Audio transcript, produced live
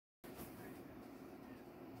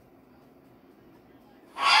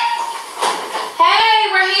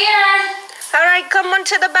run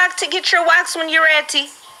to the back to get your wax when you're ready.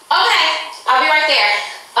 Okay, I'll be right there.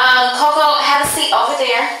 Coco, have a seat over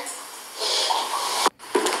there.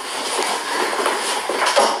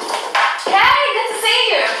 Hey, good to see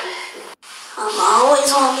you.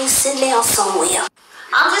 Always want me to sit down somewhere.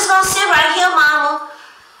 I'm just gonna sit right here, Mama.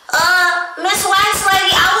 Miss Wax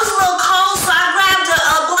Lady, I was a little cold, so I grabbed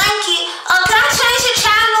a blanket. Can I change the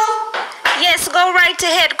channel? Yes, go right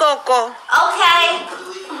ahead, Coco. Okay.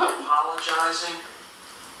 Really apologizing?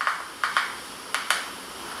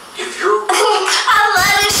 If you're... I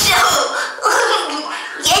love this show.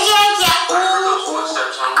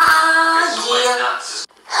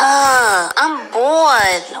 Yeah. I'm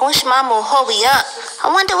bored. I wish Mama would hurry up.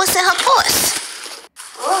 I wonder what's in her purse.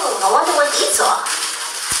 I wonder what these are.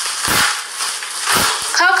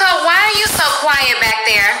 Coco, why are you so quiet back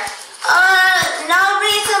there? No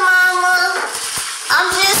reason, Mama.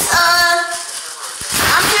 I'm just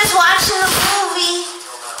watching a movie.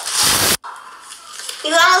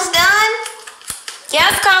 You almost done?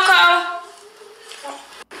 Yes, Coco.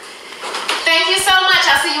 Thank you so much.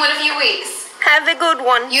 I'll see you in a few weeks. Have a good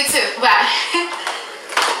one. You too. Bye.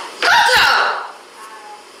 Coco!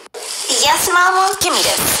 Yes, Mama. Give me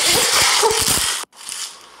this.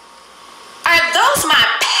 Are those my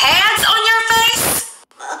pads on your face?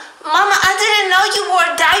 Mama, I didn't know you wore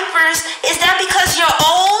diapers. Is that because you're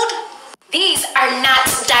old? These are not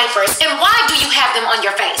diapers. And why do you have them on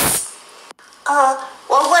your face?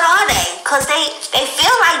 Well, what are they? Because they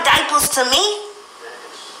feel like diapers to me.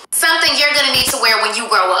 Something you're going to need to wear when you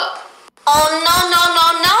grow up. Oh, no.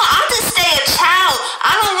 I'll just stay a child.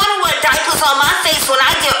 I don't want to wear diapers on my face when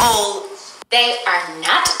I get old. They are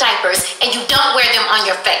not diapers, and you don't wear them on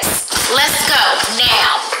your face. Let's go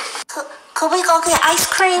now. Could we go get ice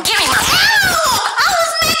cream? Give me my... Ow! I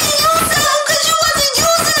was making use of them because you wasn't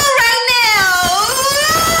using them right now.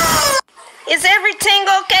 Is everything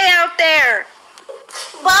okay out there?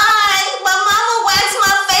 Bye.